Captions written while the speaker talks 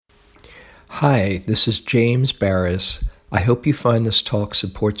Hi, this is James Baraz. I hope you find this talk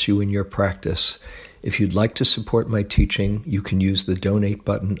supports you in your practice. If you'd like to support my teaching, you can use the donate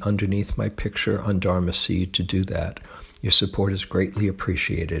button underneath my picture on Dharma Seed to do that. Your support is greatly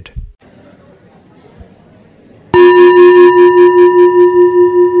appreciated.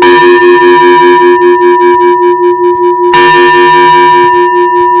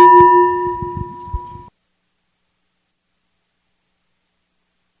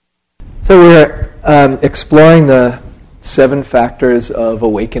 So we're exploring the 7 factors of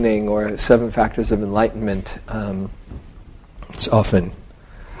awakening or 7 factors of enlightenment. It's often,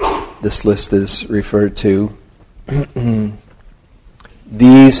 this list is referred to.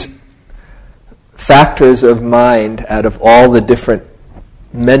 These factors of mind, out of all the different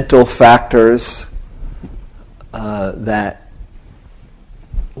mental factors that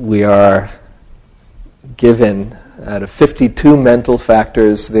we are given, out of 52 mental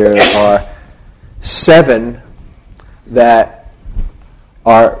factors, there are 7 that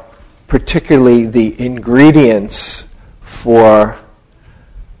are particularly the ingredients for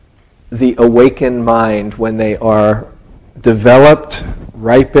the awakened mind when they are developed,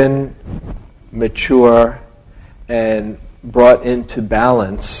 ripened, mature, and brought into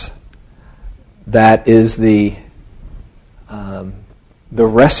balance. That is the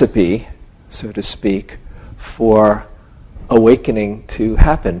recipe, so to speak, for awakening to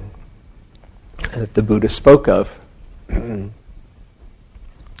happen that the Buddha spoke of.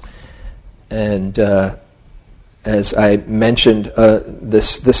 And as I mentioned, the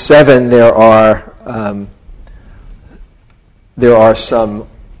 7, there are some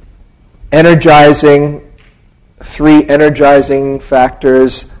energizing, 3 energizing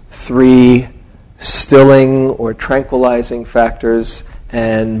factors, 3 stilling or tranquilizing factors,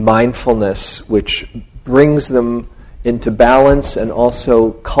 and mindfulness, which brings them into balance and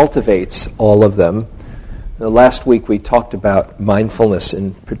also cultivates all of them. Last week we talked about mindfulness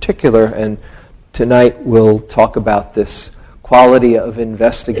in particular, and tonight we'll talk about this quality of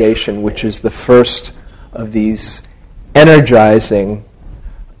investigation, which is the first of these energizing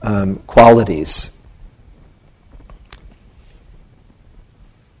qualities.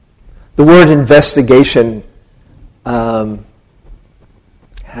 The word investigation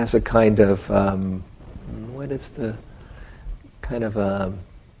has a kind of what is the kind of a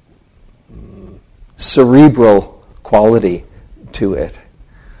cerebral quality to it.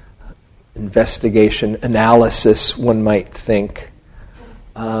 Investigation, analysis, one might think.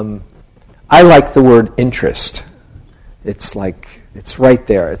 I like the word interest. It's like, it's right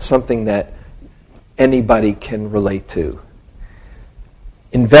there. It's something that anybody can relate to.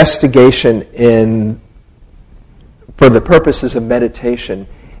 Investigation for the purposes of meditation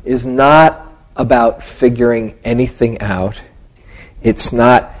is not about figuring anything out. It's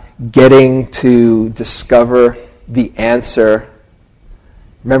not getting to discover the answer.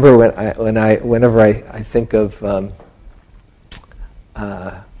 Remember whenever I think of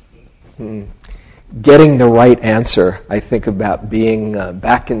getting the right answer, I think about being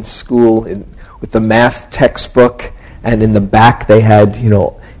back in school with the math textbook, and in the back they had,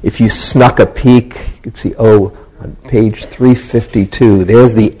 if you snuck a peek, you could see, on page 352,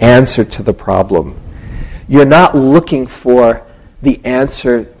 there's the answer to the problem. You're not looking for the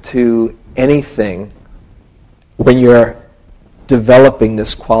answer to anything when you're developing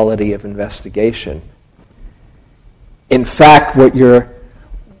this quality of investigation. In fact, what you're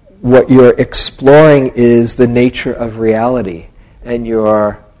exploring is the nature of reality, and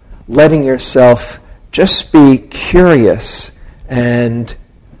you're letting yourself just be curious and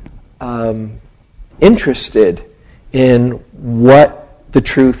interested in what the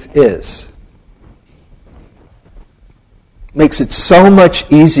truth is. Makes it so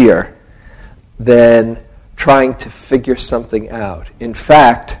much easier than trying to figure something out. In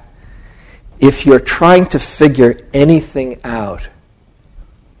fact, if you're trying to figure anything out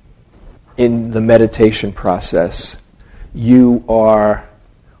in the meditation process, you are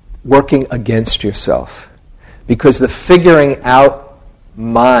working against yourself. Because the figuring out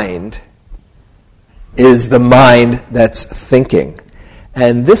mind is the mind that's thinking.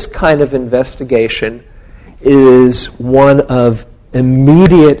 And this kind of investigation is one of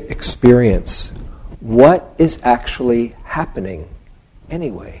immediate experience. What is actually happening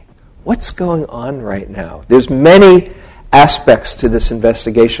anyway? What's going on right now? There's many aspects to this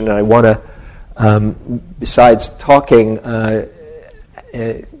investigation, and I want to, besides talking,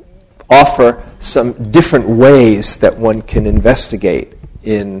 offer some different ways that one can investigate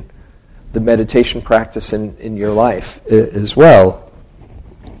in the meditation practice in your life as well.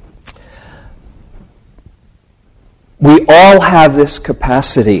 We all have this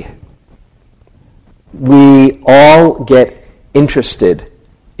capacity we all get interested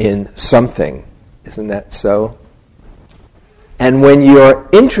in something. Isn't that so? And when you're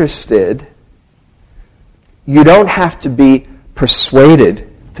interested, you don't have to be persuaded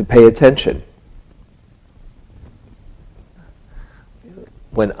to pay attention.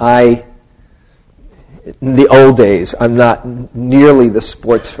 In the old days, I'm not nearly the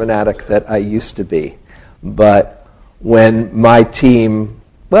sports fanatic that I used to be, but when my team,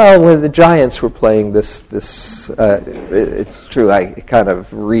 when the Giants were playing this, it's true, I kind of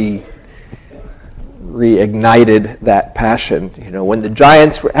reignited that passion. When the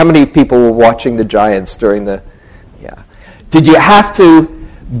Giants were, how many people were watching the Giants during did you have to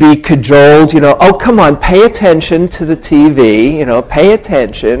be cajoled, oh, come on, pay attention to the TV, pay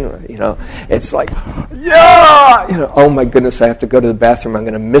attention, it's like, oh my goodness, I have to go to the bathroom, I'm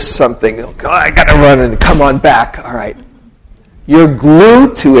going to miss something, oh, God, I got to run and come on back, all right. You're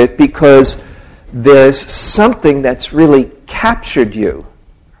glued to it because there's something that's really captured you.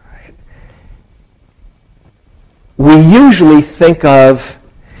 Right? We usually think of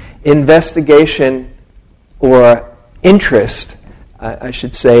investigation or interest, I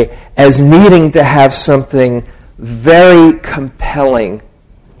should say, as needing to have something very compelling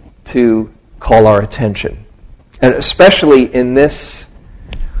to call our attention. And especially in this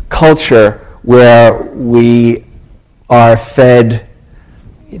culture where we are fed,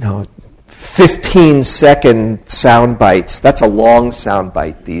 15-second sound bites. That's a long sound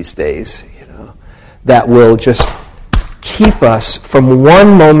bite these days, that will just keep us from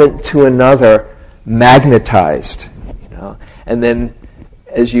one moment to another magnetized. And then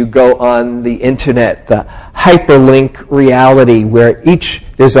as you go on the internet, the hyperlink reality where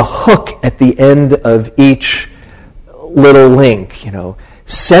there's a hook at the end of each little link,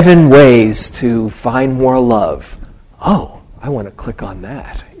 7 ways to find more love. Oh, I want to click on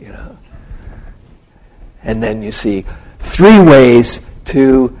that, And then you see 3 ways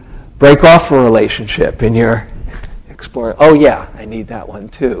to break off a relationship, and you're exploring, oh yeah, I need that one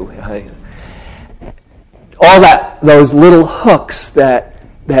too. Those little hooks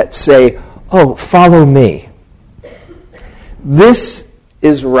that say, oh, follow me. This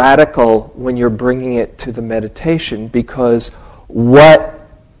is radical when you're bringing it to the meditation, because what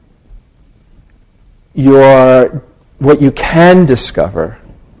you can discover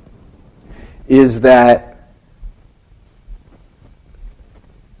is that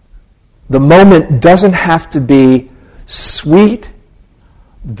the moment doesn't have to be sweet,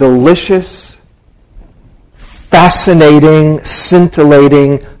 delicious, fascinating,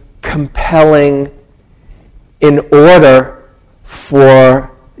 scintillating, compelling, in order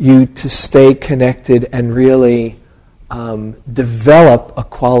for you to stay connected and really develop a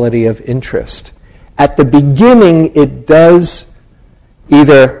quality of interest. At the beginning, it does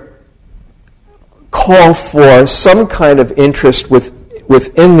either call for some kind of interest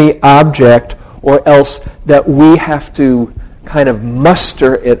within the object, or else that we have to kind of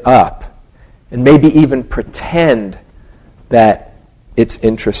muster it up and maybe even pretend that it's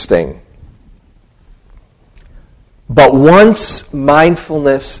interesting. But once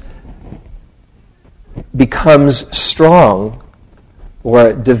mindfulness becomes strong,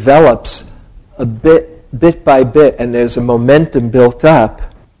 or develops a bit by bit, and there's a momentum built up,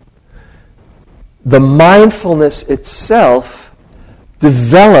 the mindfulness itself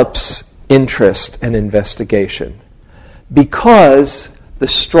develops interest and investigation. Because the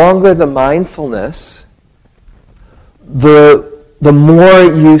stronger the mindfulness, the more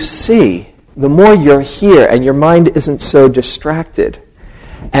you see, the more you're here, and your mind isn't so distracted.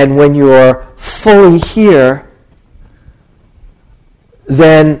 And when you're fully here,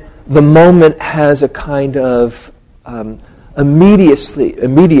 then the moment has a kind of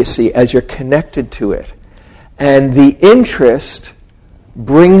immediacy as you're connected to it. And the interest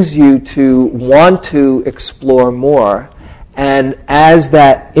brings you to want to explore more. And as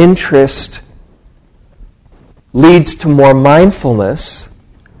that interest leads to more mindfulness,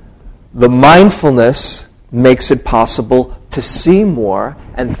 the mindfulness makes it possible to see more,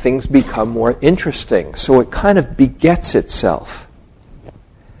 and things become more interesting. So it kind of begets itself.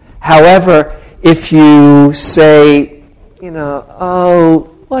 However, if you say, oh,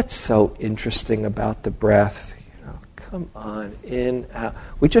 what's so interesting about the breath? Come on, in, out.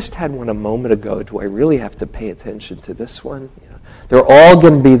 We just had one a moment ago. Do I really have to pay attention to this one? They're all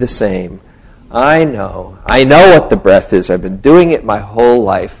going to be the same. I know what the breath is. I've been doing it my whole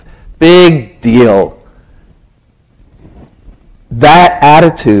life. Big deal. That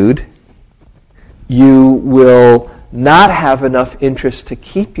attitude, you will not have enough interest to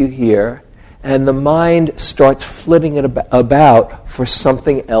keep you here, and the mind starts flitting it about for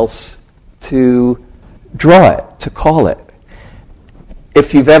something else to draw it, to call it.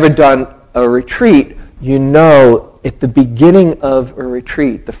 If you've ever done a retreat, you know at the beginning of a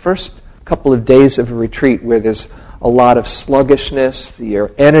retreat, the first couple of days of a retreat where there's a lot of sluggishness,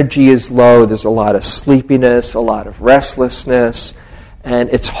 your energy is low, there's a lot of sleepiness, a lot of restlessness, and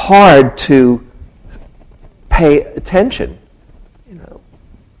it's hard to pay attention.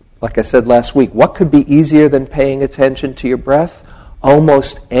 Like I said last week, what could be easier than paying attention to your breath?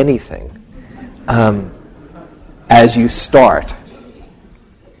 Almost anything as you start.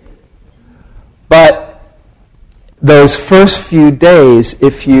 But those first few days,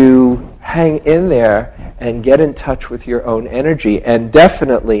 if you hang in there and get in touch with your own energy, and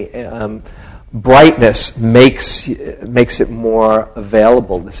definitely brightness makes it more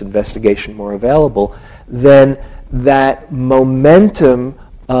available, this investigation more available, then that momentum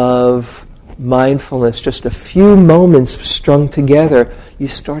of mindfulness, just a few moments strung together, you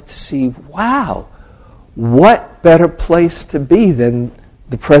start to see, wow, what better place to be than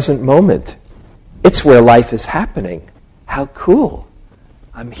the present moment? It's where life is happening. How cool.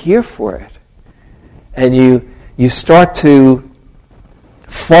 I'm here for it. And you start to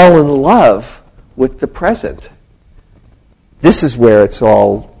fall in love with the present. This is where it's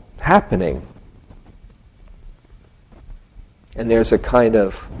all happening. And there's a kind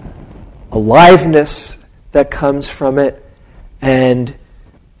of aliveness that comes from it. And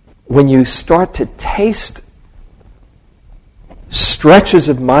when you start to taste stretches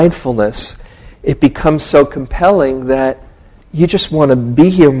of mindfulness, it becomes so compelling that you just want to be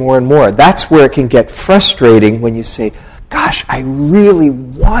here more and more. That's where it can get frustrating when you say, gosh, I really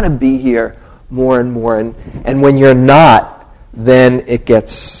want to be here more and more. And when you're not, then it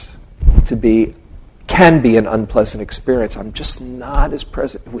gets to be, can be an unpleasant experience. I'm just not as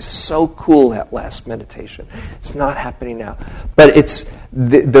present. It was so cool, that last meditation. It's not happening now. But it's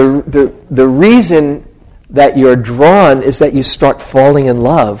the reason that you're drawn is that you start falling in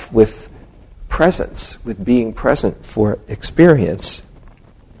love with presence, with being present for experience.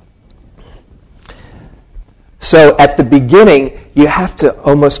 So at the beginning, you have to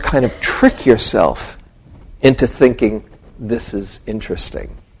almost kind of trick yourself into thinking this is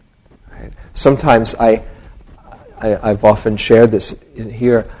interesting. Right? Sometimes I've often shared this in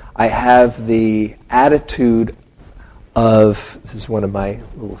here. I have the attitude of, this is one of my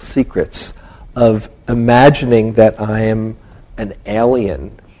little secrets, of imagining that I am an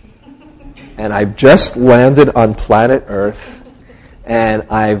alien and I've just landed on planet Earth and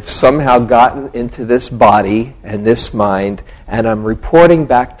I've somehow gotten into this body and this mind and I'm reporting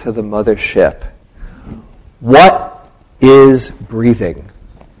back to the mothership. What is breathing?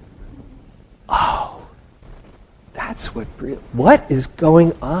 Oh, that's what breathing. What is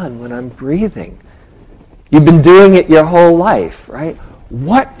going on when I'm breathing? You've been doing it your whole life, right?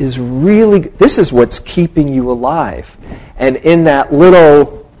 What is really, this is what's keeping you alive. And in that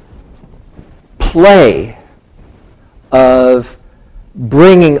little play of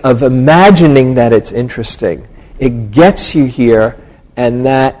imagining that it's interesting, it gets you here, and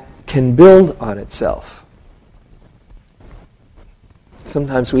that can build on itself.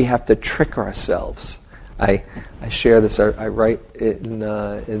 Sometimes we have to trick ourselves. I share this. I write in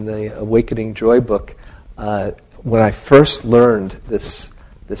the Awakening Joy book. When I first learned this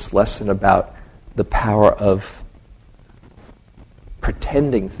lesson about the power of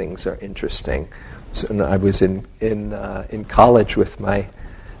pretending things are interesting. So I was in college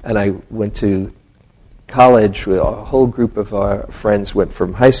and I went to college with a whole group of our friends. Went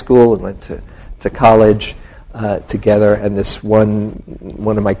from high school and went to college together. And this one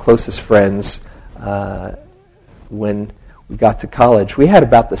of my closest friends, when we got to college, we had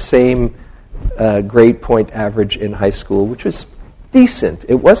about the same grade point average in high school, which was decent.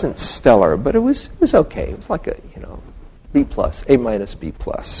 It wasn't stellar, but it was okay. It was like a B plus, A minus, B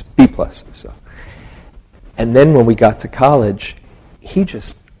plus, B plus or so. And then when we got to college, he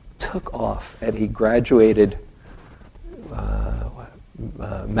just took off and he graduated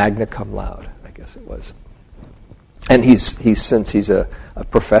magna cum laude, I guess it was. And he's a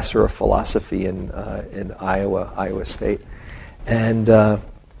professor of philosophy in Iowa State. And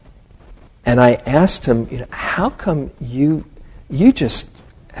I asked him, how come you just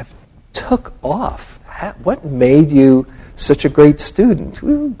have took off? What made you such a great student?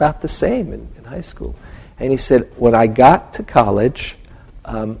 We were about the same in high school. And he said, when I got to college,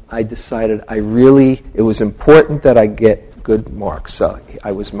 I decided it was important that I get good marks. So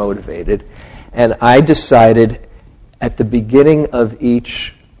I was motivated. And I decided at the beginning of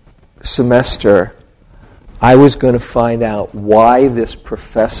each semester, I was going to find out why this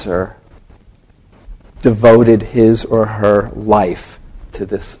professor devoted his or her life to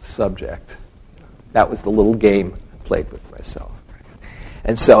this subject. That was the little game I played with myself.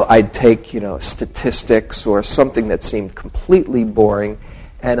 And so I'd take, statistics or something that seemed completely boring,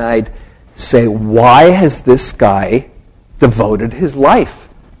 and I'd say, why has this guy devoted his life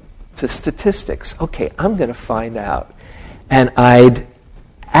to statistics? Okay, I'm going to find out. And I'd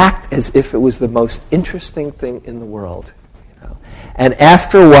act as if it was the most interesting thing in the world. And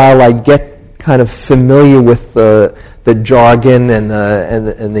after a while, I'd get kind of familiar with the jargon and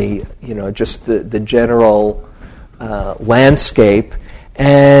the just the general landscape,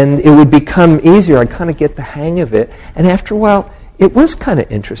 and it would become easier. I'd kind of get the hang of it, and after a while, it was kind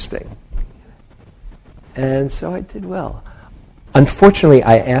of interesting. And so I did well. Unfortunately,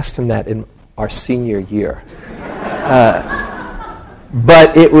 I asked him that in our senior year.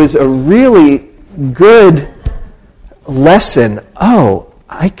 But it was a really good lesson. Oh,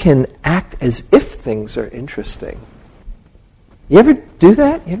 I can act as if things are interesting. You ever do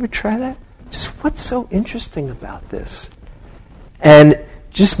that? You ever try that? Just what's so interesting about this? And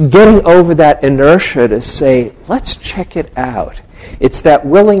just getting over that inertia to say, let's check it out. It's that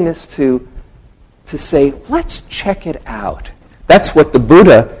willingness to say, let's check it out. That's what the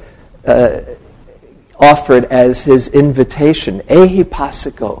Buddha offered as his invitation.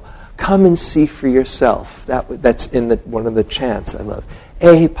 Ehipassiko, come and see for yourself. That's in one of the chants I love.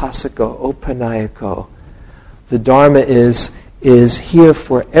 Ehipassiko, opanayako. The Dharma is here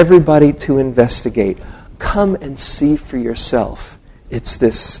for everybody to investigate. Come and see for yourself. It's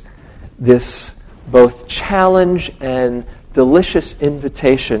this both challenge and delicious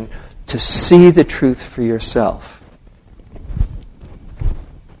invitation to see the truth for yourself.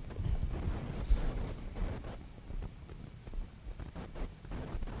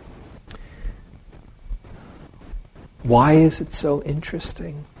 Why is it so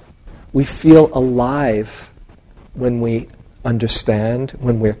interesting? We feel alive when we understand,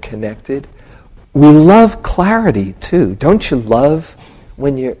 when we're connected. We love clarity too. Don't you love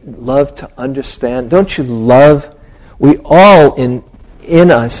when you love to understand? Don't you love? We all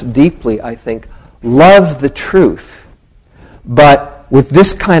in us deeply, I think, love the truth. But with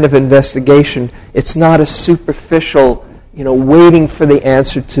this kind of investigation, it's not a superficial, waiting for the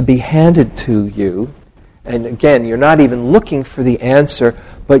answer to be handed to you. And again, you're not even looking for the answer,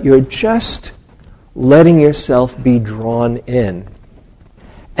 but you're just letting yourself be drawn in.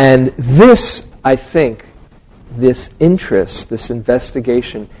 And this, I think, this interest, this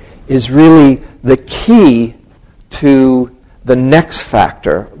investigation, is really the key to the next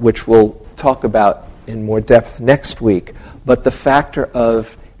factor, which we'll talk about in more depth next week, but the factor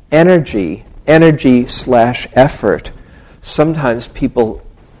of energy/effort. Sometimes people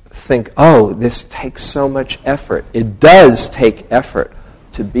think, oh, this takes so much effort. It does take effort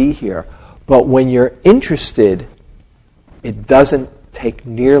to be here. But when you're interested, it doesn't take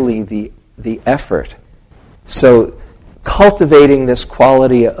nearly the effort. So cultivating this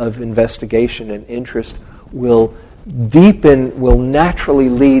quality of investigation and interest will naturally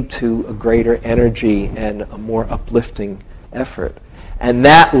lead to a greater energy and a more uplifting effort. And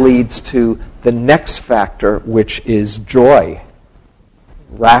that leads to the next factor, which is joy.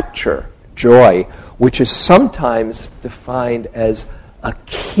 Rapture, joy, which is sometimes defined as a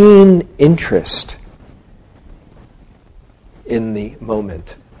keen interest in the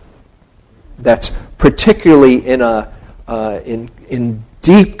moment. That's particularly in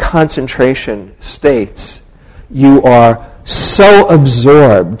deep concentration states. You are so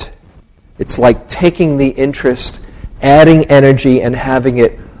absorbed. It's like taking the interest, adding energy, and having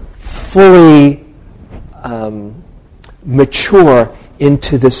it fully mature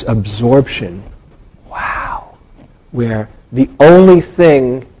into this absorption. Wow. Where the only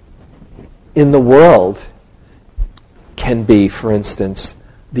thing in the world can be, for instance,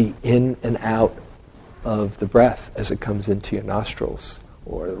 the in and out of the breath as it comes into your nostrils,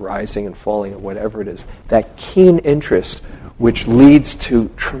 or the rising and falling, or whatever it is. That keen interest, which leads to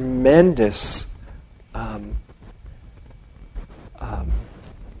tremendous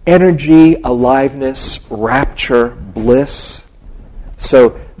energy, aliveness, rapture, bliss.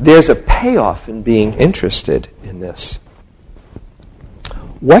 So there's a payoff in being interested in this.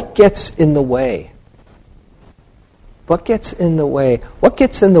 What gets in the way? What gets in the way? What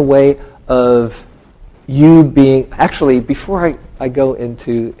gets in the way of you being... Actually, before I go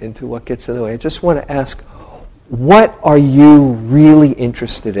into what gets in the way, I just want to ask, what are you really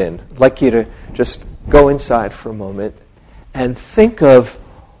interested in? I'd like you to just go inside for a moment and think of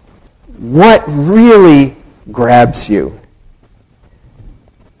what really grabs you.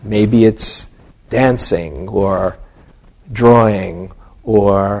 Maybe it's dancing, or drawing,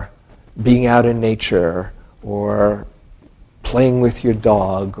 or being out in nature, or playing with your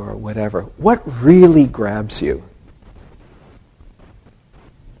dog or whatever. What really grabs you?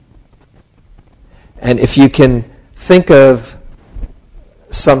 And if you can think of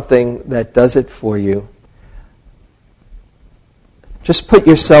something that does it for you, just put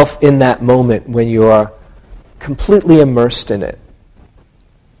yourself in that moment when you are completely immersed in it.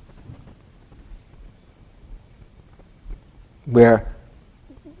 Where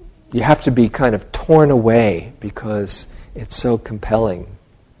you have to be kind of torn away because it's so compelling.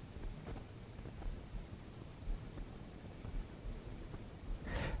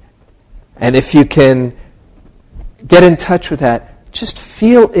 And if you can get in touch with that, just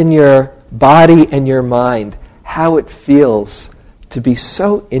feel in your body and your mind how it feels to be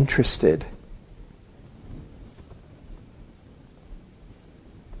so interested.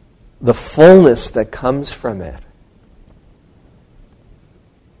 The fullness that comes from it.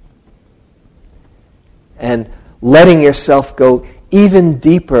 And letting yourself go even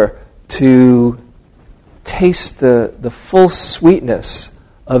deeper to taste the full sweetness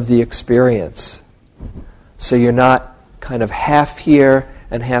of the experience. So you're not kind of half here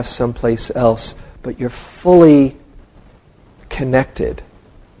and half someplace else, but you're fully connected.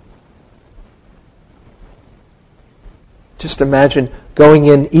 Just imagine going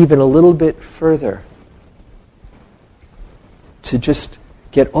in even a little bit further to just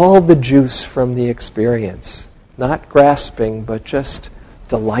get all the juice from the experience. Not grasping, but just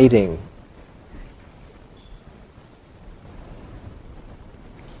delighting.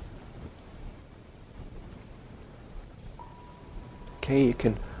 Okay, you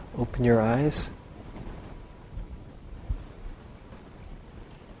can open your eyes.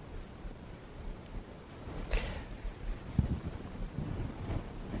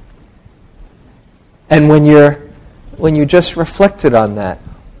 And when you just reflected on that,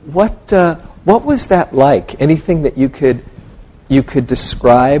 what was that like? Anything that you could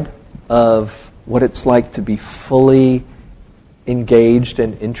describe of what it's like to be fully engaged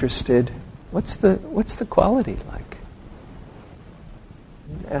and interested? What's the quality like?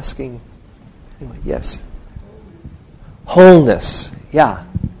 I'm asking. Anyway, yes. Wholeness. Yeah.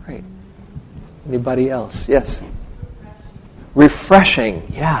 Right. Anybody else? Yes. Refreshing.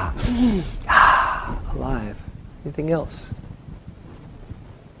 Yeah. Alive. Anything else?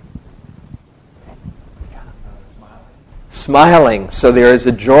 Yeah. Smiling. So there is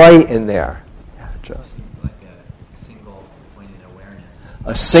a joy in there. Yeah, Joe. Like a single-pointed awareness.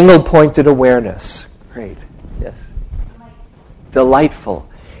 A single-pointed awareness. Great. Yes. Delightful.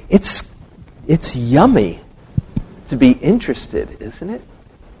 It's yummy to be interested, isn't it?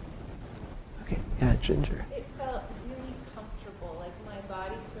 Okay. Yeah, Ginger. It felt really comfortable, like my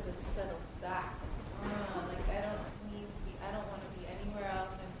body sort of settled back. Like I don't want to be anywhere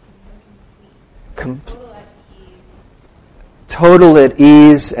else. I'm complete. Total at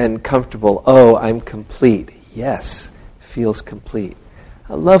ease and comfortable. Oh, I'm complete. Yes, feels complete.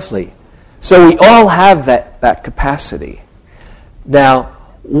 Lovely. So we all have that capacity. Now,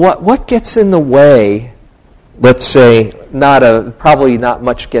 what gets in the way? Let's say probably not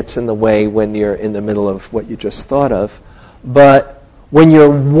much gets in the way when you're in the middle of what you just thought of, but when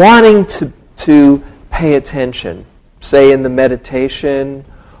you're wanting to pay attention, say in the meditation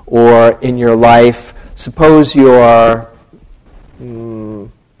or in your life, suppose you're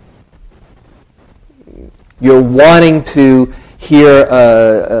wanting to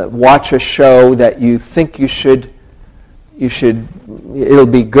watch a show that you think you should, it'll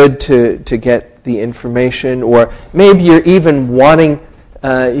be good to get the information, or maybe you're even wanting,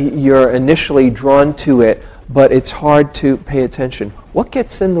 you're initially drawn to it, but it's hard to pay attention. What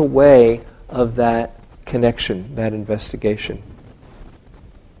gets in the way of that connection, that investigation?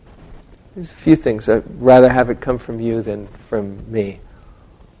 There's a few things. I'd rather have it come from you than from me.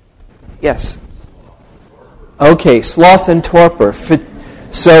 Yes? Okay, sloth and torpor.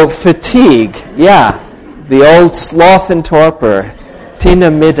 So fatigue, yeah. The old sloth and torpor, tina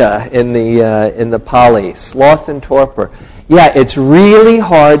mida in the Pali, sloth and torpor. Yeah, it's really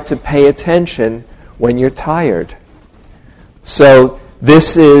hard to pay attention when you're tired. So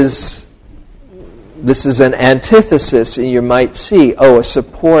this is an antithesis, and you might see, a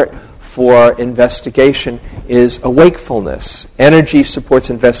support for investigation is a wakefulness. Energy supports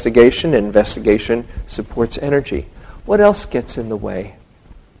investigation, and investigation supports energy. What else gets in the way?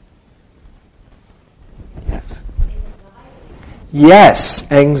 Yes. Yes,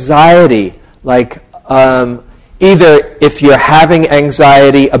 anxiety. Like either if you're having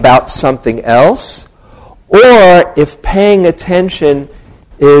anxiety about something else, or if paying attention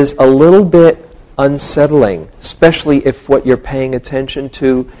is a little bit unsettling, especially if what you're paying attention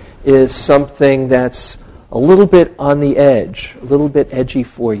to is something that's a little bit on the edge, a little bit edgy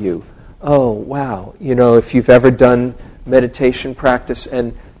for you. Oh, wow. If you've ever done meditation practice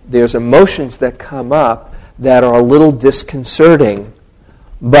and there's emotions that come up that are a little disconcerting,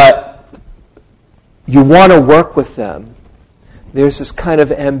 but you want to work with them, there's this kind of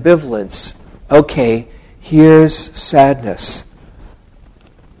ambivalence. Okay, here's sadness.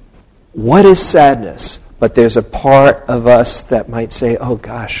 What is sadness? But there's a part of us that might say, oh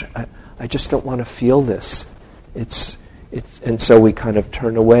gosh, I just don't want to feel this. And so we kind of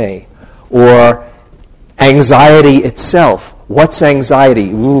turn away. Or anxiety itself. What's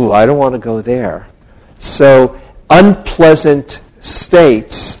anxiety? Ooh, I don't want to go there. So unpleasant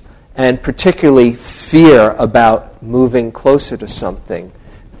states, and particularly fear about moving closer to something,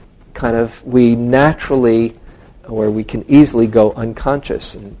 we naturally, or we can easily go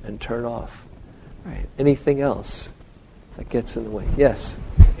unconscious and turn off. Right. Anything else that gets in the way? Yes?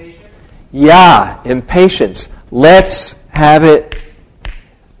 Impatience? Yeah, impatience. Let's have it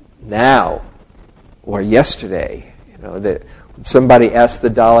now or yesterday. That somebody asked the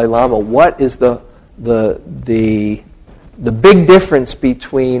Dalai Lama, what is the big difference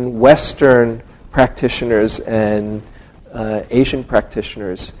between Western practitioners and Asian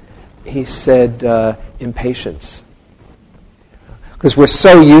practitioners? He said impatience. Because we're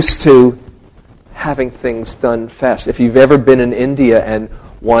so used to having things done fast. If you've ever been in India and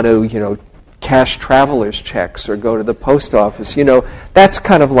want to, cash traveler's checks or go to the post office, that's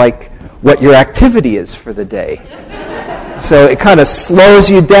kind of like what your activity is for the day. So it kind of slows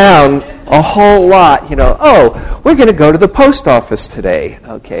you down a whole lot. Oh, we're going to go to the post office today.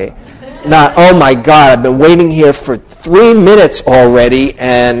 Okay. Not, oh my God, I've been waiting here for 3 minutes already,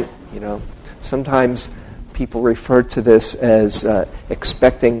 and, sometimes people refer to this as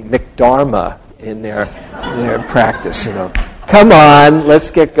expecting McDharma in their practice, Come on,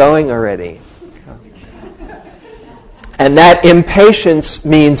 let's get going already. And that impatience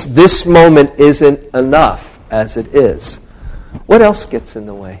means this moment isn't enough as it is. What else gets in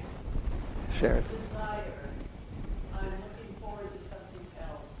the way? Sharon. Desire. I'm looking forward to something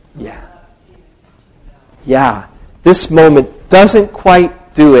else. Yeah. Yeah. This moment doesn't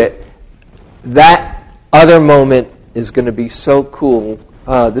quite do it. That other moment is going to be so cool.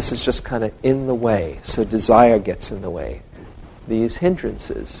 This is just kind of in the way. So desire gets in the way. These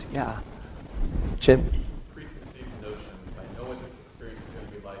hindrances. Yeah. Jim? Preconceived notions. I know what this experience is going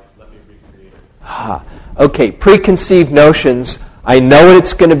to be like. Let me recreate it. Okay, preconceived notions. I know what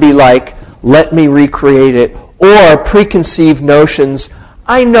it's going to be like. Let me recreate it. Or preconceived notions.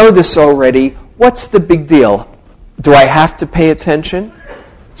 I know this already. What's the big deal? Do I have to pay attention?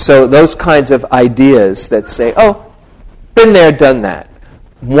 So those kinds of ideas that say, oh, been there, done that.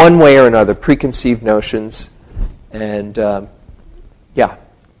 One way or another, preconceived notions. And,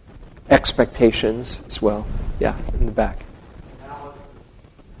 expectations as well. Yeah, in the back.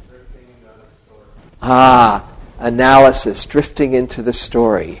 Analysis, drifting into the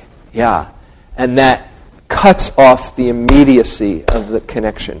story. Yeah. And that cuts off the immediacy of the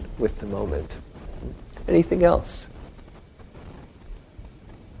connection with the moment. Anything else?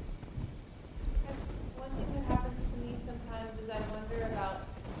 One thing that happens to me sometimes is I wonder about,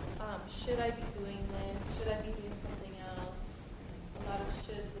 should I be doing this? Should I be doing something else? A lot of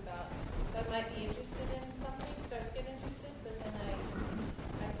shoulds about, I might be interested in something, start to get interested, but then I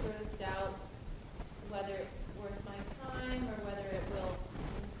sort of doubt whether it's worth my time or whether it will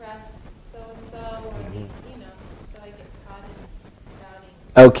impress so-and-so or, so I get caught in doubting.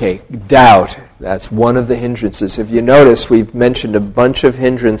 Okay, doubt. That's one of the hindrances. If you notice, we've mentioned a bunch of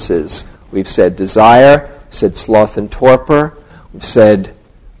hindrances. We've said desire, said sloth and torpor. We've said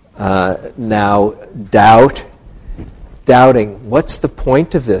now doubt. Doubting, what's the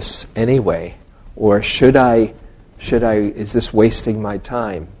point of this anyway? Or is this wasting my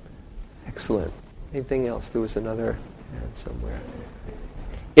time? Excellent. Anything else? There was another hand somewhere.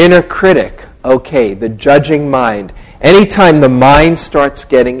 Inner critic. Okay, the judging mind. Anytime the mind starts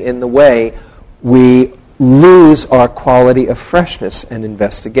getting in the way, we lose our quality of freshness and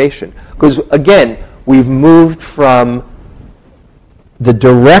investigation. Because again, we've moved from the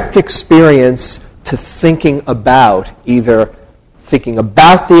direct experience to thinking about, either thinking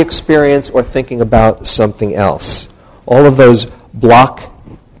about the experience or thinking about something else. All of those block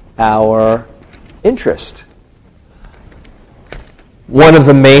our interest. One of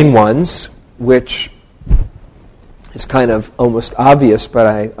the main ones, which is kind of almost obvious, but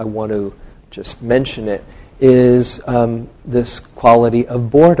I want to just mention it, is this quality of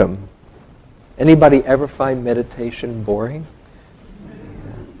boredom. Anybody ever find meditation boring?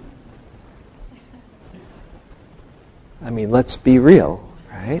 I mean, let's be real,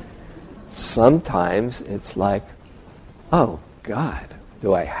 right? sometimes it's like, oh God,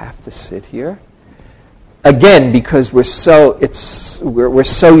 do I have to sit here? Again, because we're so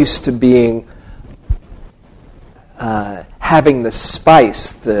used to being having the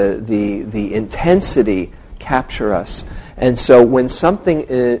spice, the intensity capture us, and so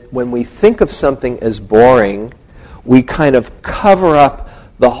when we think of something as boring, we kind of cover up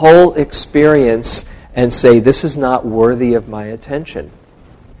the whole experience and say, this is not worthy of my attention.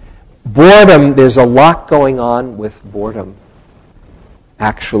 Boredom, there's a lot going on with boredom,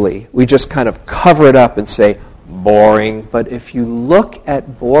 actually. We just kind of cover it up and say, boring. But if you look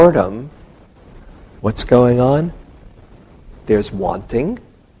at boredom, what's going on? There's wanting,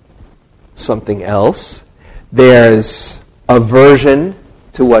 something else. There's aversion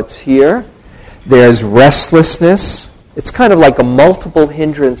to what's here. There's restlessness. It's kind of like a multiple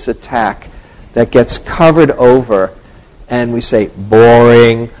hindrance attack that gets covered over, and we say,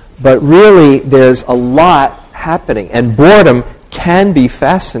 boring. But really, there's a lot happening. And boredom can be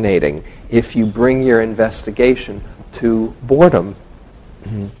fascinating if you bring your investigation to boredom.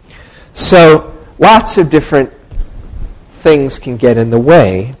 Mm-hmm. So, lots of different things can get in the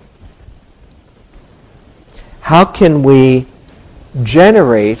way. How can we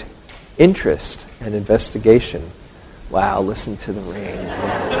generate interest and investigation? Wow, listen to the rain.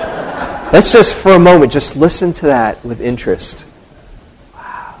 Let's just, for a moment, just listen to that with interest.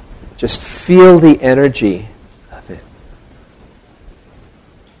 Wow. Just feel the energy of it.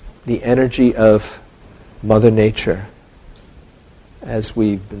 The energy of Mother Nature, as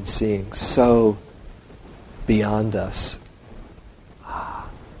we've been seeing, so beyond us.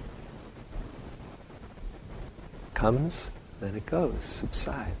 Comes, then it goes,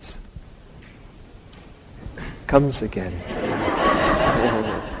 subsides. Comes again.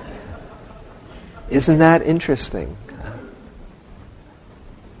 Isn't that interesting?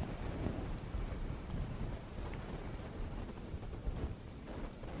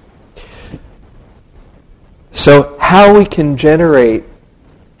 So, how we can generate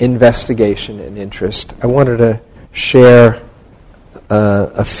investigation and interest, I wanted to share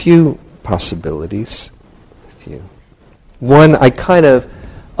a few possibilities with you. One I kind of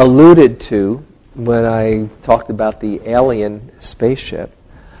alluded to when I talked about the alien spaceship.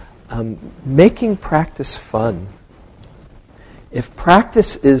 Making practice fun. If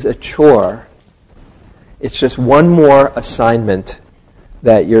practice is a chore, it's just one more assignment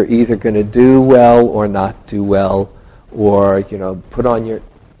that you're either going to do well or not do well, or put on your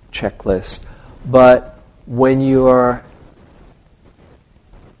checklist. But when you're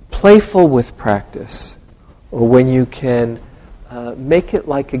playful with practice, or when you can make it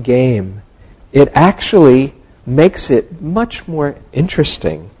like a game, it actually makes it much more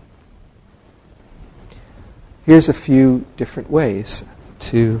interesting. Here's a few different ways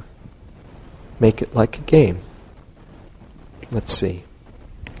to make it like a game. Let's see.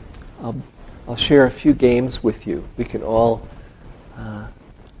 I'll share a few games with you. We can all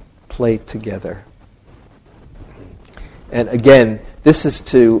play together. And again, this is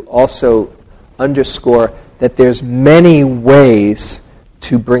to also underscore that there's many ways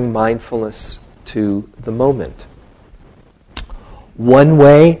to bring mindfulness to the moment. One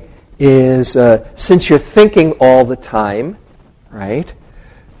way is, since you're thinking all the time, right,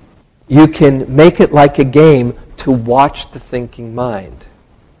 you can make it like a game to watch the thinking mind.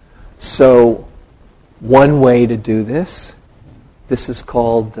 So, one way to do this is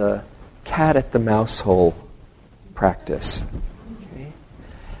called the cat at the mouse hole practice. Okay?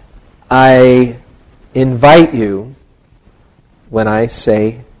 I invite you, when I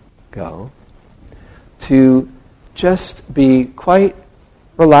say go, to just be quite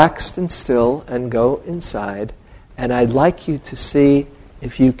relaxed and still and go inside, and I'd like you to see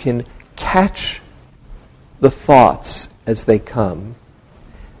if you can catch the thoughts as they come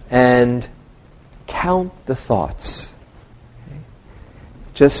and count the thoughts. Okay?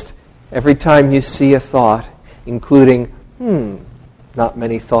 Just every time you see a thought, including, not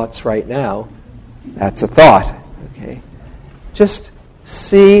many thoughts right now, that's a thought. Okay? Just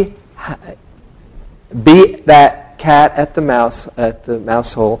see, be that cat at the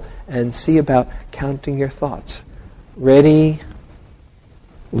mouse hole, and see about counting your thoughts. Ready?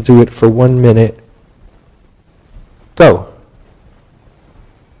 We'll do it for 1 minute. Go.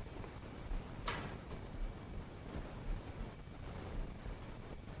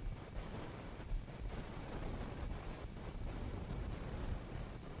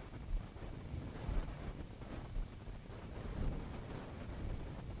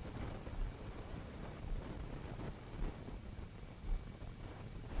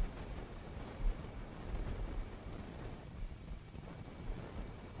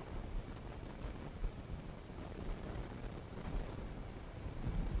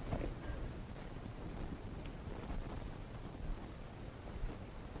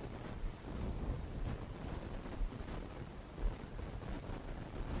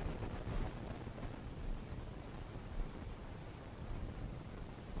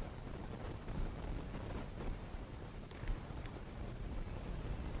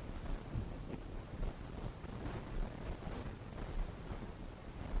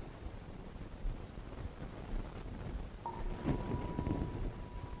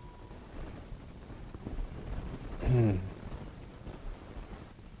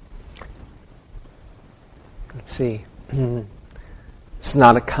 see. It's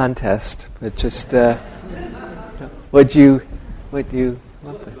not a contest, but just would you Well, you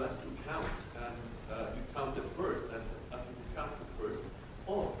have to count, and you count it first, and after you count it first,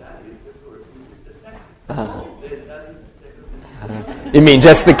 oh, that is the first, this is the second. Oh, then that is the second. you mean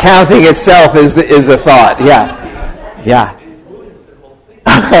just the counting itself is a thought? Yeah. It ruins the whole thing.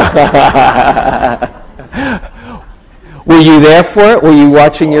 Were you there for it? Were you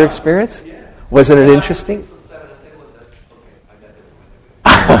watching your experience? Yeah. Wasn't it interesting?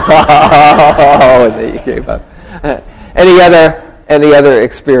 I And then you gave up. Any other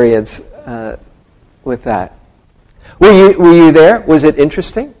experience with that? Were you there? Was it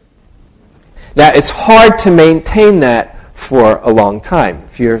interesting? Now it's hard to maintain that for a long time.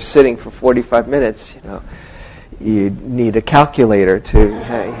 If you're sitting for 45 minutes, you need a calculator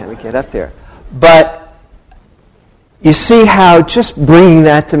to get up there. But you see how just bringing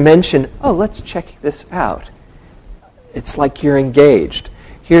that dimension, let's check this out. It's like you're engaged.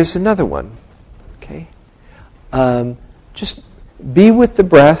 Here's another one. Okay? Just be with the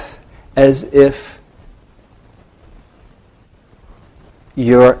breath as if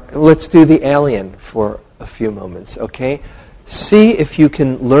let's do the alien for a few moments, okay? See if you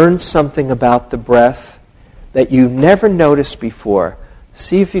can learn something about the breath that you never noticed before.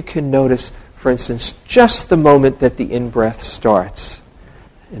 See if you can notice, for instance, just the moment that the in-breath starts.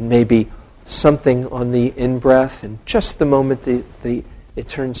 And maybe something on the in-breath, and just the moment it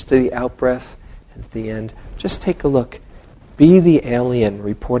turns to the out-breath at the end. Just take a look. Be the alien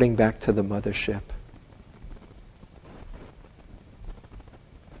reporting back to the mothership.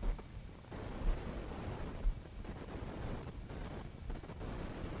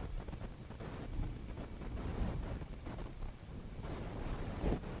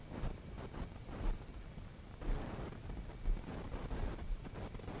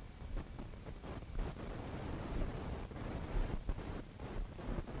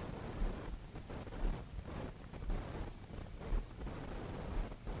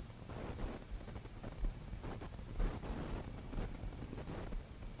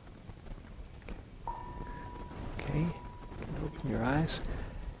 Your eyes.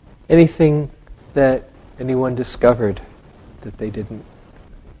 Anything that anyone discovered that they didn't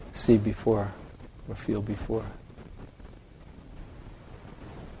see before or feel before?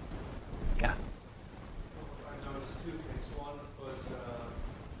 Yeah. I noticed two things. One was the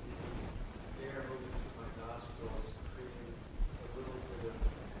air moving through my nostrils created a little bit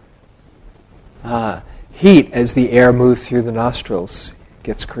of heat as the air moves through the nostrils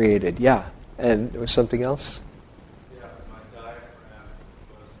gets created. Yeah. And there was something else?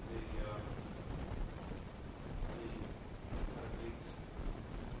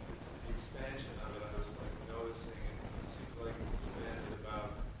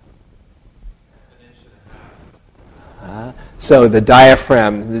 So the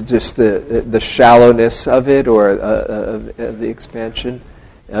diaphragm, just the shallowness of it, or of the expansion,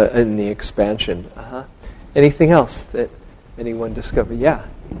 in the expansion. Anything else that anyone discovered? Yeah.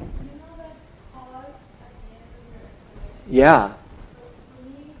 You know that pause at the end of your explanation? Yeah. So for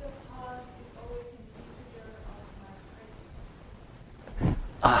me, the pause is always an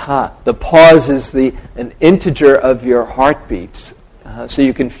integer of my heartbeats. The pause is an integer of your heartbeats. So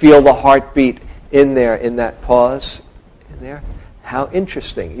you can feel the heartbeat in there, in that pause. There. How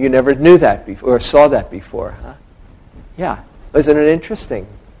interesting. You never knew that before, or saw that before, huh? Yeah. Wasn't it interesting?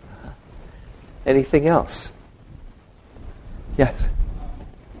 Anything else? Yes?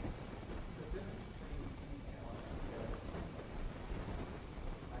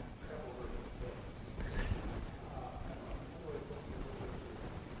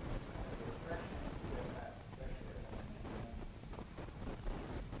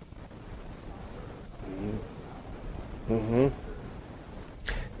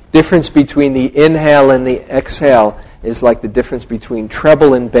 Difference between the inhale and the exhale is like the difference between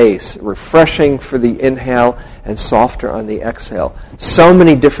treble and bass. Refreshing for the inhale and softer on the exhale. So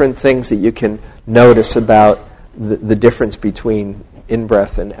many different things that you can notice about the difference between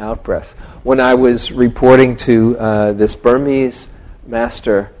in-breath and out-breath. When I was reporting to this Burmese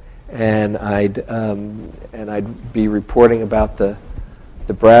master, and I'd be reporting about the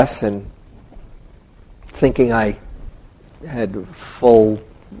breath and thinking I had full,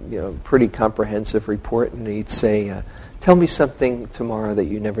 pretty comprehensive report, and he'd say, tell me something tomorrow that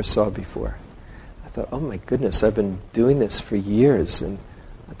you never saw before. I thought, oh my goodness, I've been doing this for years, and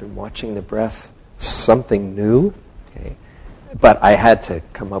I've been watching the breath, something new, okay? But I had to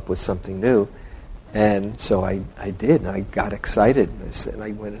come up with something new, and so I did, and I got excited, and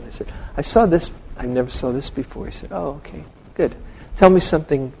I went and I said, I saw this, I never saw this before. He said, oh, okay, good. Tell me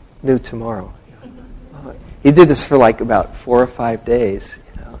something new tomorrow. He did this for like about 4 or 5 days,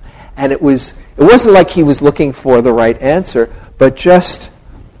 you know. And it wasn't like he was looking for the right answer, but just,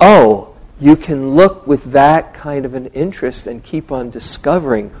 you can look with that kind of an interest and keep on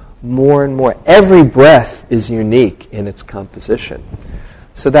discovering more and more. Every breath is unique in its composition.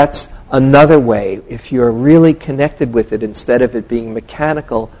 So that's another way, if you're really connected with it, instead of it being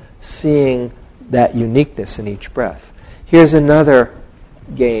mechanical, seeing that uniqueness in each breath. Here's another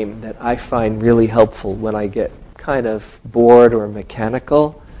game that I find really helpful when I get kind of bored or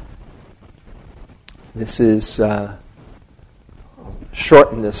mechanical. This is, I'll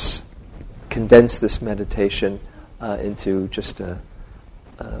shorten this, condense this meditation into just a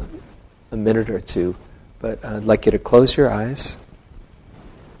minute or two. But I'd like you to close your eyes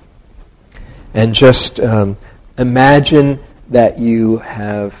and just imagine that you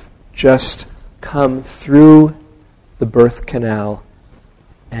have just come through the birth canal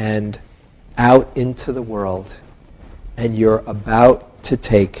and out into the world, and you're about to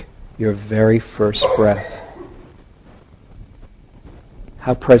take your very first breath.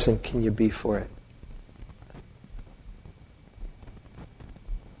 How present can you be for it?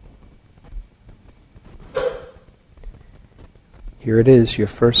 Here it is, your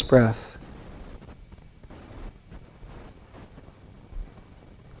first breath.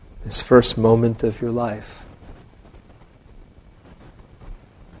 This first moment of your life.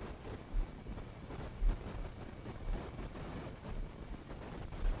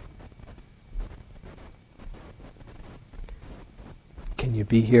 Can you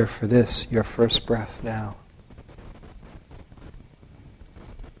be here for this, your first breath now?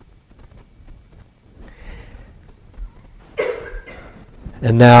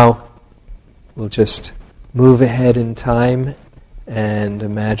 And now we'll just move ahead in time and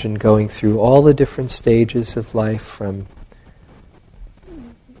imagine going through all the different stages of life, from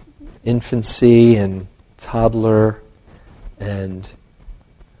infancy and toddler and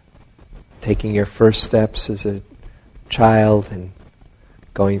taking your first steps as a child and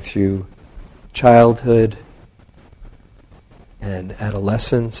going through childhood and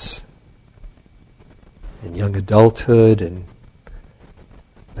adolescence and young adulthood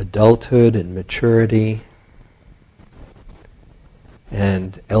and maturity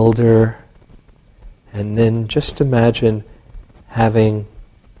and elder, and then just imagine having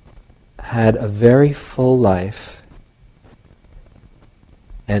had a very full life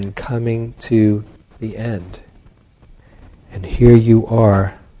and coming to the end. And here you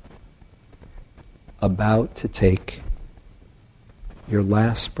are, about to take your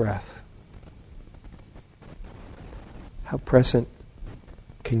last breath. How present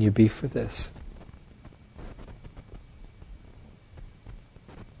can you be for this?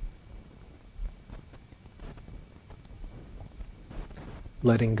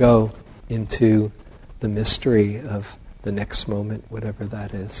 Letting go into the mystery of the next moment, whatever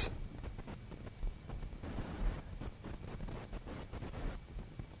that is.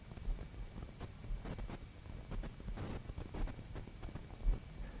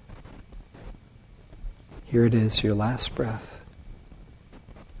 Here it is, your last breath.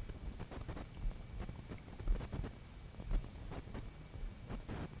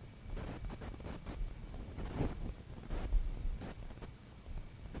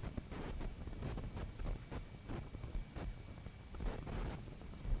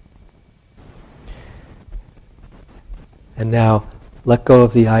 And now, let go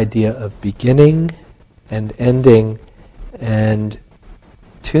of the idea of beginning and ending, and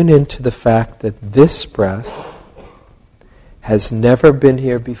tune into the fact that this breath has never been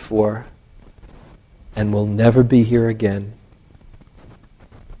here before and will never be here again.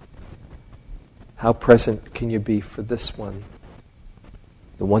 How present can you be for this one?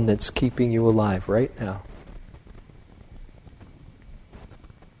 The one that's keeping you alive right now.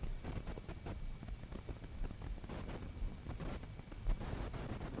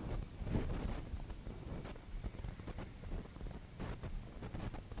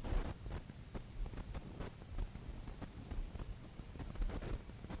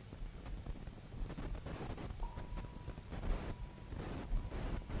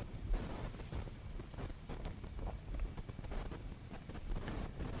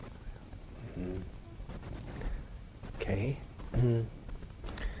 Okay.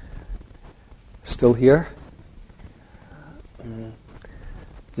 Still here?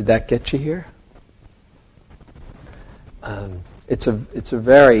 Did that get you here? It's a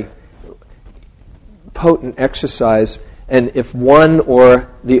very potent exercise, and if one or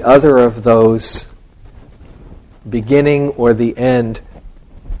the other of those, beginning or the end,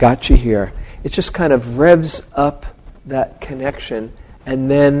 got you here, it just kind of revs up that connection, and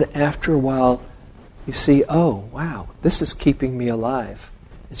then after a while you see, oh, wow, this is keeping me alive.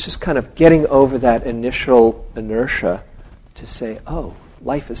 It's just kind of getting over that initial inertia to say, oh,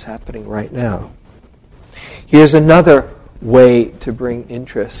 life is happening right now. Here's another way to bring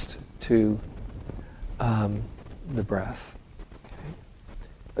interest to the breath. Okay.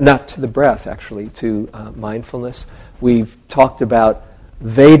 Not to the breath, actually, to mindfulness. We've talked about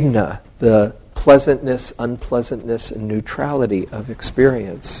Vedana, the pleasantness, unpleasantness, and neutrality of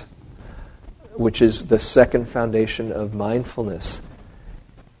experience, which is the second foundation of mindfulness.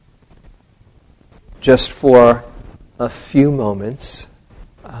 Just for a few moments,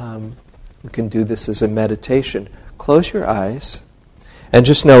 we can do this as a meditation. Close your eyes and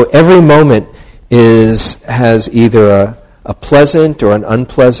just know every moment has either a pleasant or an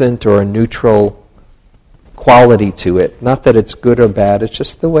unpleasant or a neutral quality to it. Not that it's good or bad, it's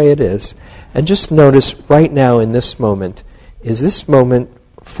just the way it is. And just notice right now in this moment, is this moment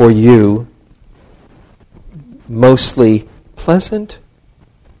for you mostly pleasant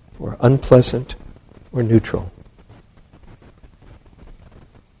or unpleasant or neutral?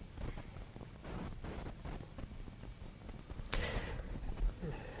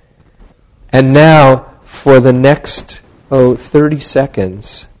 And now, for the next 30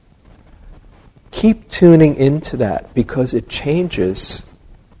 seconds, keep tuning into that because it changes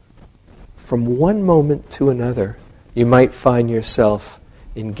from one moment to another. You might find yourself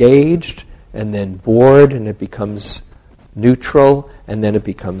engaged and then bored, and it becomes neutral, and then it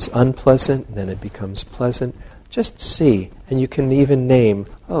becomes unpleasant, and then it becomes pleasant. Just see, and you can even name,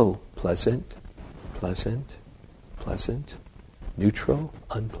 pleasant, pleasant, pleasant, neutral,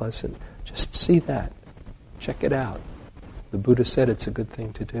 unpleasant. Just see that. Check it out. The Buddha said it's a good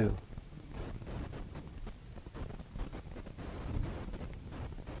thing to do.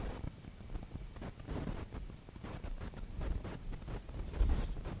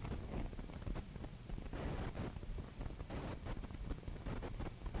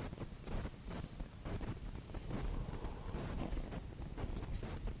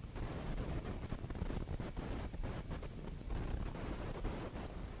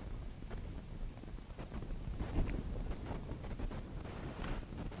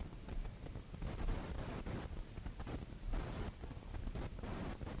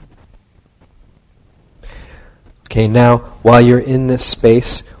 Okay, now, while you're in this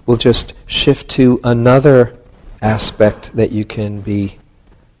space, we'll just shift to another aspect that you can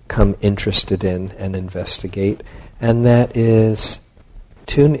become interested in and investigate, and that is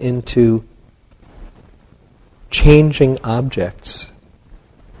tune into changing objects,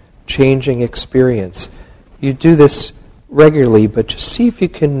 changing experience. You do this regularly, but just see if you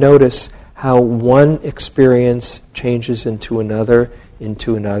can notice how one experience changes into another,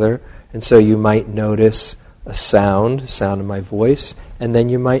 and so you might notice a sound of my voice, and then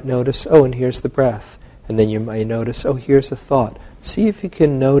you might notice, and here's the breath. And then you might notice, here's a thought. See if you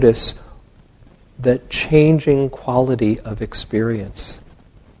can notice that changing quality of experience,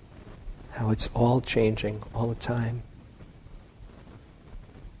 how it's all changing all the time.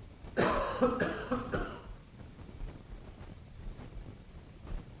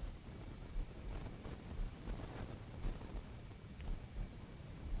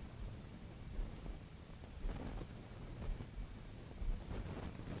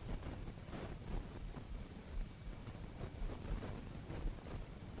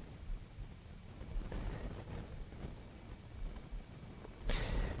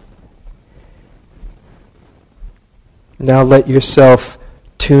 Now let yourself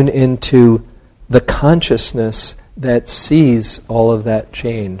tune into the consciousness that sees all of that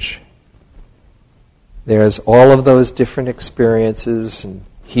change. There's all of those different experiences, and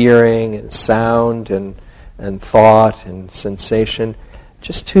hearing, and sound, and thought, and sensation.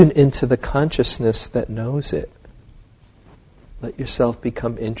 Just tune into the consciousness that knows it. Let yourself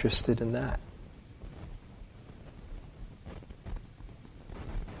become interested in that.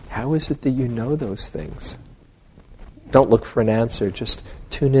 How is it that you know those things? Don't look for an answer, just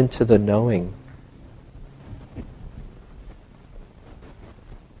tune into the knowing.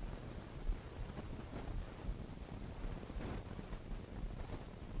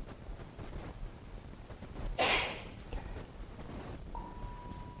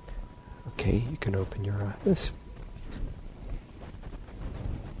 Okay, you can open your eyes.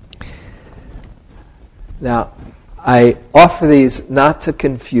 Now, I offer these not to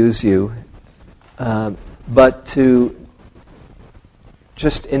confuse you, but to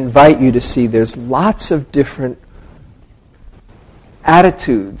just invite you to see there's lots of different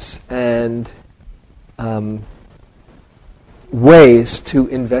attitudes and ways to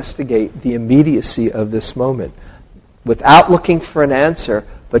investigate the immediacy of this moment without looking for an answer,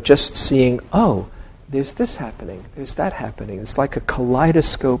 but just seeing, there's this happening, there's that happening. It's like a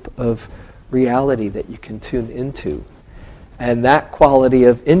kaleidoscope of reality that you can tune into. And that quality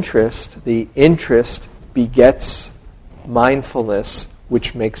of interest, the interest begets mindfulness,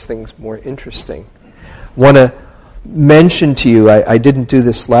 which makes things more interesting. I want to mention to you, I didn't do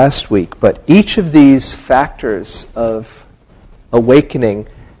this last week, but each of these factors of awakening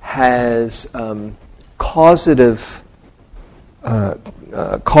has causative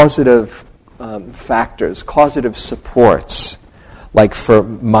factors, causative supports. Like for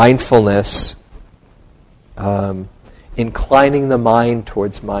mindfulness, inclining the mind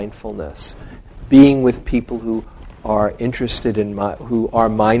towards mindfulness, being with people who are interested in, who are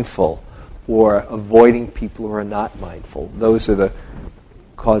mindful, or avoiding people who are not mindful. Those are the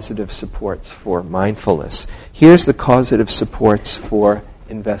causative supports for mindfulness. Here's the causative supports for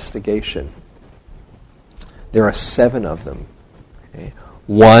investigation. There are 7 of them. Okay.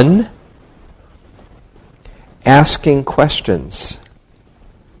 1, asking questions.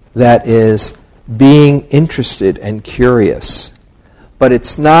 That is, being interested and curious. But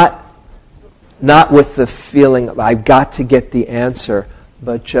it's not with the feeling of, I've got to get the answer,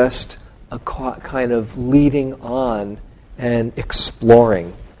 but just a kind of leading on and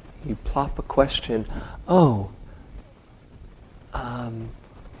exploring. You plop a question,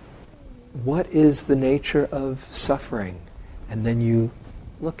 what is the nature of suffering? And then you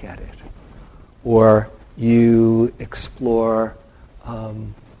look at it. Or you explore,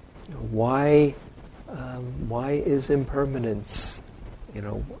 why is impermanence?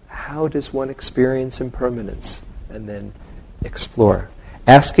 How does one experience impermanence? And then explore.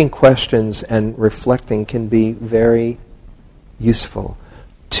 Asking questions and reflecting can be very useful.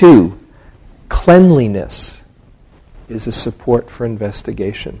 2, cleanliness is a support for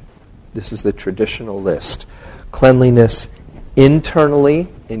investigation. This is the traditional list. Cleanliness internally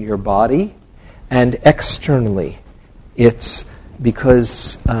in your body and externally. It's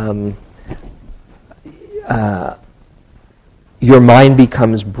because your mind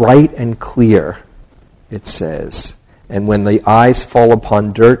becomes bright and clear, it says. And when the eyes fall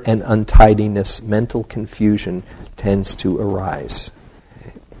upon dirt and untidiness, mental confusion tends to arise.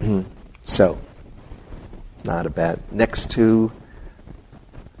 So, not a bad. Next to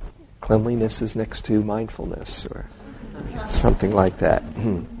cleanliness is next to mindfulness, or something like that.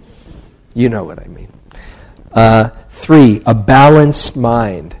 You know what I mean. 3, a balanced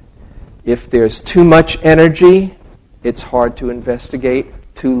mind. If there's too much energy, it's hard to investigate.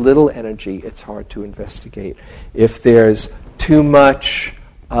 Too little energy, it's hard to investigate. If there's too much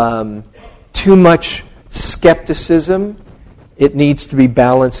skepticism, it needs to be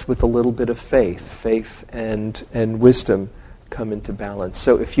balanced with a little bit of faith. Faith and wisdom come into balance.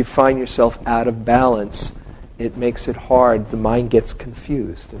 So if you find yourself out of balance, it makes it hard. The mind gets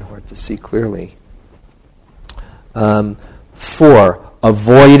confused and hard to see clearly. 4,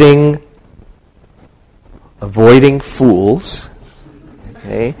 avoiding fools.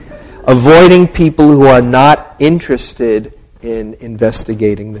 Okay? Avoiding people who are not interested in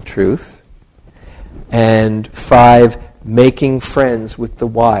investigating the truth. And 5, making friends with the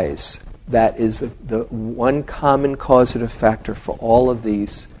wise. That is the one common causative factor for all of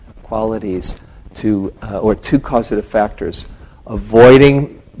these qualities, or 2 causative factors.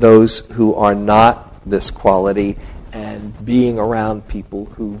 Avoiding those who are not this quality and being around people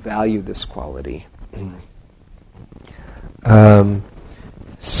who value this quality.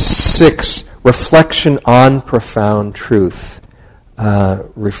 6, reflection on profound truth.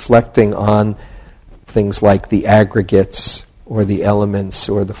 Reflecting on things like the aggregates or the elements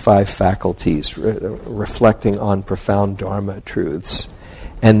or the 5 faculties. Reflecting on profound Dharma truths.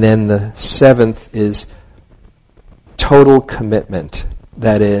 And then the 7th is total commitment.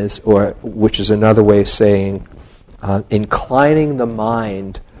 That is, or which is another way of saying inclining the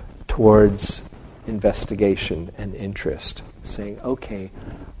mind towards investigation and interest. Saying, okay,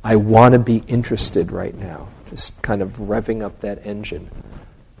 I want to be interested right now. Just kind of revving up that engine.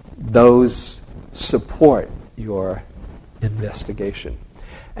 Those support your investigation.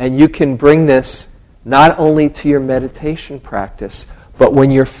 And you can bring this not only to your meditation practice, but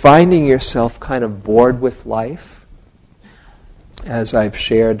when you're finding yourself kind of bored with life, as I've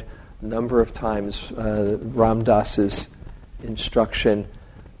shared a number of times, Ram Dass's instruction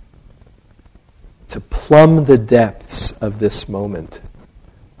to plumb the depths of this moment.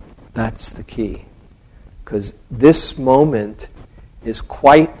 That's the key. Because this moment is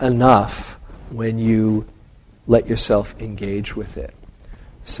quite enough when you let yourself engage with it.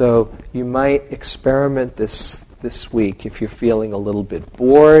 So you might experiment this week if you're feeling a little bit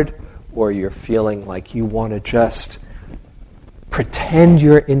bored, or you're feeling like you want to just pretend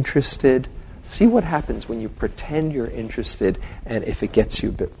you're interested. See what happens when you pretend you're interested, and if it gets you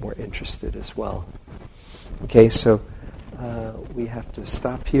a bit more interested as well. Okay, so we have to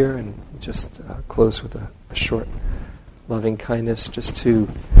stop here and just close with a short loving kindness, just to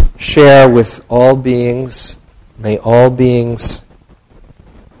share with all beings. May all beings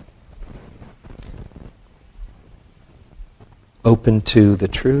open to the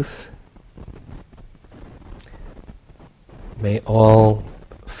truth. May all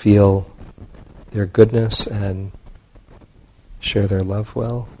feel their goodness and share their love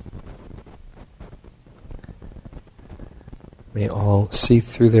well. May all see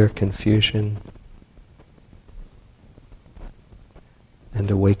through their confusion and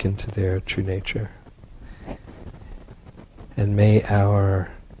awaken to their true nature. And may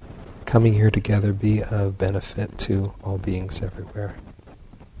our coming here together be of benefit to all beings everywhere.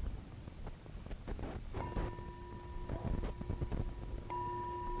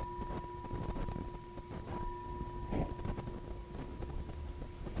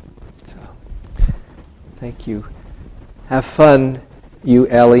 So, thank you. Have fun, you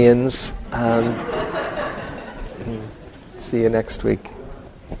aliens. See you next week.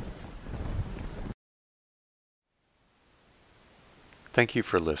 Thank you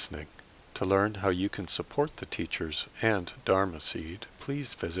for listening. To learn how you can support the teachers and Dharma Seed,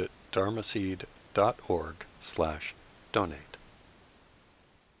 please visit dharmaseed.org/donate.